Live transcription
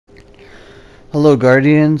Hello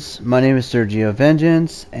Guardians, my name is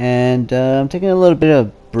SergioVengeance, and I'm taking a little bit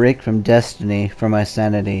of break from Destiny for my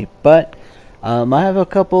sanity, but I have a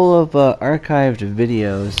couple of archived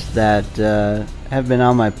videos that have been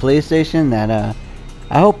on my PlayStation that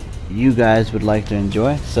I hope you guys would like to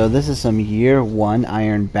enjoy. So this is some Year 1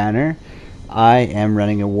 Iron Banner. I am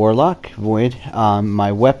running a Warlock, Void.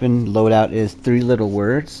 My weapon loadout is 3 Little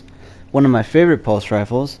Words, one of my favorite pulse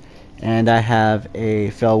rifles, and I have a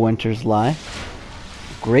Fellwinter's Lie.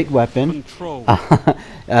 Great weapon,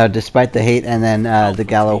 despite the hate, and then the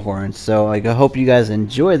Gallow Horns. So I hope you guys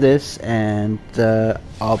enjoy this, and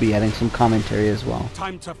I'll be adding some commentary as well.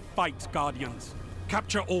 Time to fight, Guardians.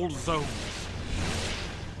 Capture all zones.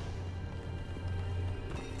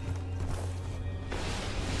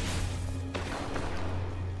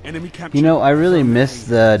 Enemy captured. You know, I really miss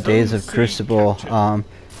the days of Crucible.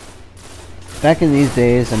 Back in these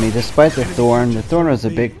days, I mean, despite the Thorn was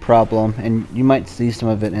a big problem, and you might see some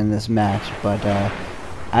of it in this match, but I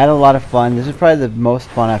had a lot of fun. This is probably the most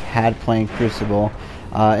fun I've had playing Crucible.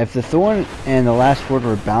 If the Thorn and the Last Word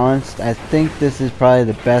were balanced, I think this is probably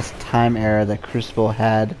the best time era that Crucible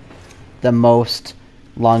had the most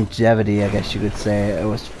longevity, I guess you could say. It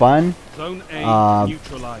was fun. Zone A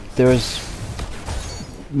neutralized. There was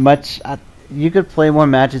much... you could play more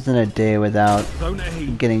matches in a day without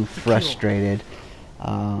getting frustrated.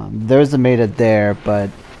 There's a meta there, but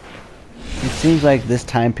it seems like this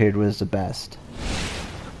time period was the best.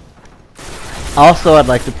 Also, I'd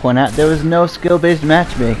like to point out there was no skill-based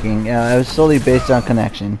matchmaking. It was solely based on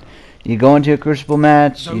connection. You go into a Crucible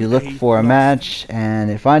match, you look for a match,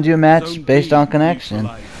 and it finds you a match based on connection.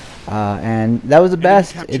 And that was the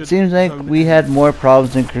best. It seems like we had more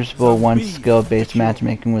problems in Crucible once skill-based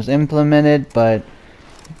matchmaking was implemented, but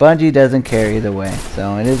Bungie doesn't care either way,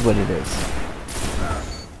 so it is what it is.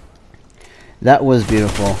 That was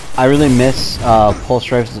beautiful. I really miss pulse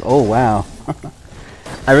rifles. Oh wow.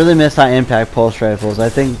 I really miss high impact pulse rifles. I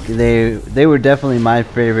think they were definitely my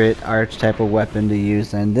favorite archetype of weapon to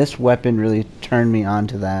use, and this weapon really turned me on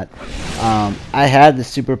to that. I had the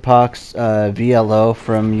Super Pox VLO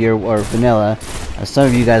from Vanilla. Some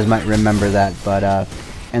of you guys might remember that, but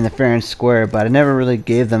and the Fair and Square, but I never really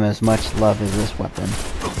gave them as much love as this weapon.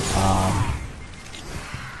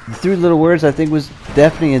 The 3 Little Words, I think, was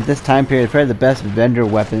definitely in this time period probably the best vendor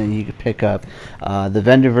weapon that you could pick up. The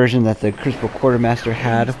vendor version that the Crucible Quartermaster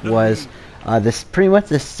had was this pretty much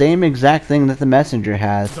the same exact thing that the Messenger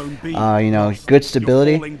has. You know, good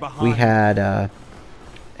stability. We had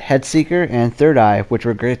Headseeker and Third Eye, which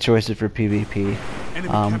were great choices for PvP.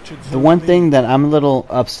 The one thing that I'm a little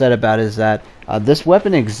upset about is that this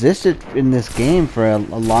weapon existed in this game for a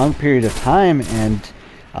long period of time, and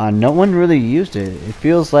no one really used it. It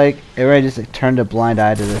feels like everybody just turned a blind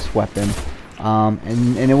eye to this weapon.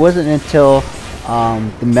 And it wasn't until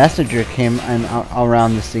the Messenger came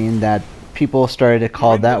around the scene that people started to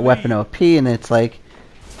call that weapon OP, and it's like,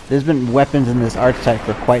 there's been weapons in this archetype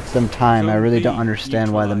for quite some time. I really don't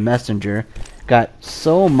understand why the Messenger got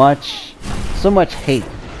so much hate,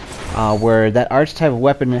 where that archetype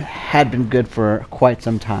weapon had been good for quite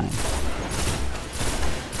some time.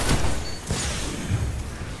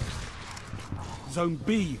 Zone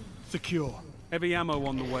B secure. Heavy ammo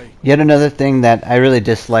on the way. Yet another thing that I really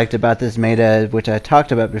disliked about this meta, which I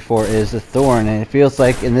talked about before, is the Thorn. And it feels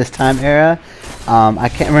like in this time era, I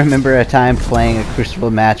can't remember a time playing a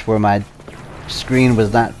Crucible match where my screen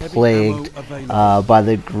was not plagued by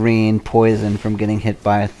the green poison from getting hit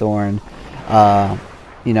by a Thorn.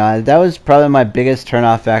 You know, that was probably my biggest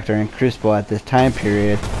turnoff factor in Crucible at this time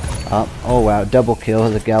period. Oh wow, double kill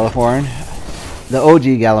with the Gallahorn. The OG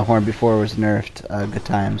Gallahorn before it was nerfed. Good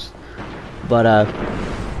times. But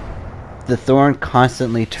the Thorn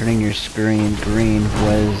constantly turning your screen green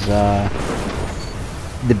was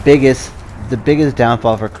the biggest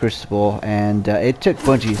downfall for Crucible, and it took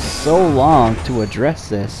Bungie so long to address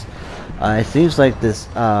this. It seems like this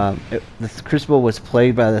Crucible was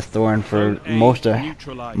plagued by the Thorn for most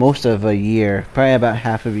of a year, probably about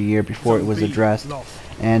half of a year before it was addressed.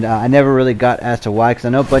 And I never really got as to why, because I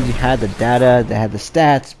know Bungie had the data, they had the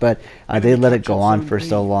stats, but they let it go on for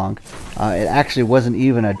so long. It actually wasn't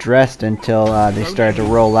even addressed until they started to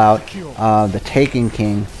roll out the Taken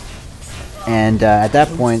King. And at that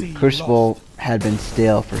point, Crucible had been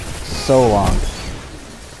stale for so long.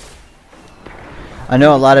 I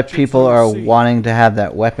know a lot of people are wanting to have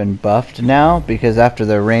that weapon buffed now, because after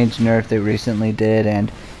the range nerf they recently did,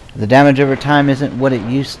 and the damage over time isn't what it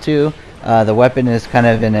used to. The weapon is kind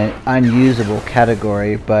of in an unusable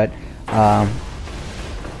category, but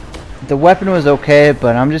the weapon was okay,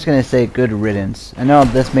 but I'm just going to say good riddance. I know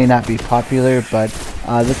this may not be popular, but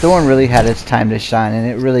The Thorn really had its time to shine, and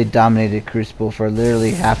it really dominated Crucible for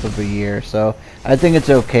literally half of a year, so I think it's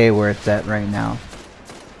okay where it's at right now.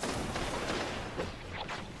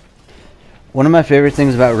 One of my favorite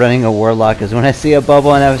things about running a Warlock is when I see a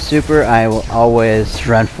bubble and have a super, I will always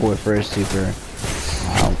run for it for a super.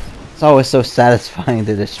 It's always so satisfying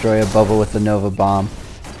to destroy a bubble with the Nova Bomb.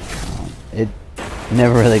 It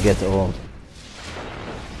never really gets old.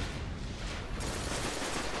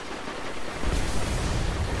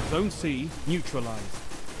 Zone C neutralized.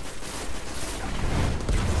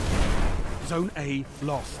 Zone A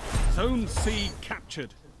lost. Zone C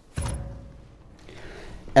captured.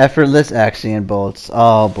 Effortless Axion bolts.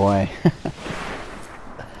 Oh boy.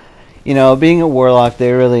 You know, being a Warlock,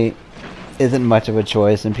 there really isn't much of a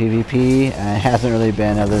choice in PvP. It hasn't really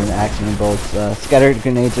been other than Axion bolts. Scattered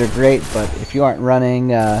grenades are great, but if you aren't running,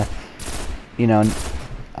 you know,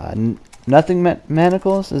 nothing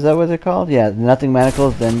manacles, is that what they're called? Yeah, nothing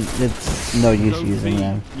manacles, then it's no use using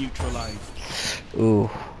them. Ooh.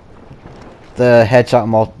 The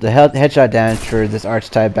headshot damage for this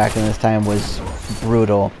archetype back in this time was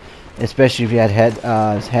brutal, especially if you had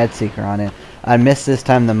head seeker on it. I missed this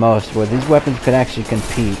time the most, where these weapons could actually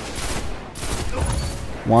compete.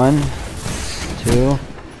 1, 2.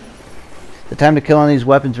 The time to kill on these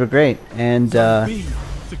weapons were great, and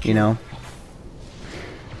you know,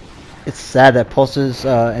 it's sad that pulses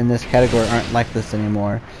in this category aren't like this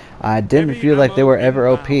anymore. I didn't feel like they were ever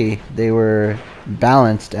OP. They were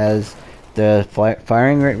balanced, as the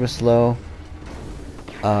firing rate was slow,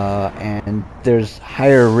 and there's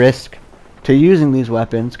higher risk to using these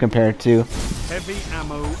weapons compared to heavy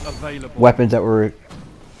ammo available. Weapons that were...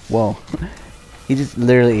 Whoa. He just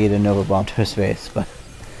literally ate a Nova Bomb to his face. But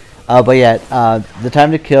yeah, the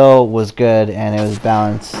time to kill was good, and it was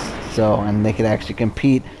balanced, and they could actually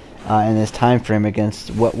compete in this time frame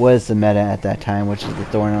against what was the meta at that time, which is the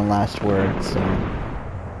Thorn and Last Word. So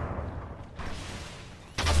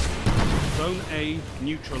Zone A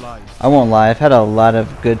neutralized. I won't lie, I've had a lot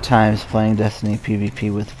of good times playing Destiny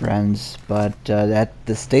PvP with friends, but at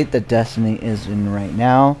the state that Destiny is in right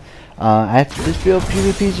now, I just feel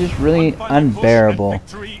PvP is just really unbearable.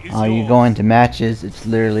 You go into matches, it's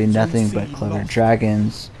literally nothing but clever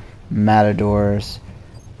dragons, matadors.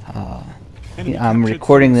 I'm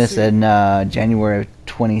recording this in January of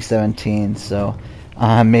 2017, so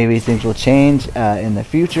maybe things will change in the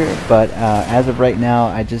future, but as of right now,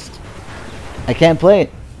 I can't play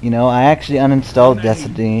it. You know, I actually uninstalled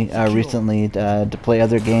Destiny recently to play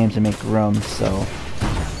other games and make rooms, so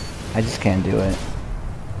I just can't do it.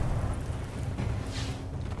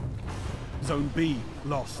 Zone B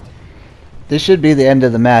lost. This should be the end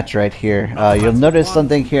of the match right here. You'll notice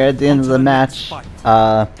something here at the end of the match,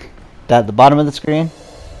 at the bottom of the screen.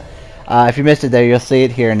 If you missed it there, you'll see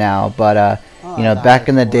it here now. But you know, back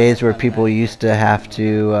in the days where people used to have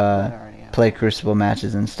to play Crucible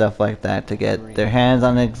matches and stuff like that to get their hands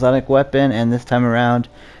on an exotic weapon, and this time around,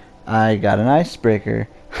 I got an icebreaker,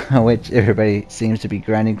 which everybody seems to be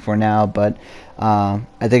grinding for now. But I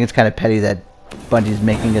think it's kind of petty that Bungie's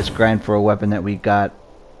making us grind for a weapon that we got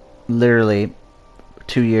literally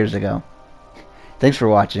 2 years ago. Thanks for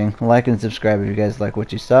watching. Like and subscribe if you guys like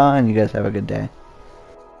what you saw, and you guys have a good day.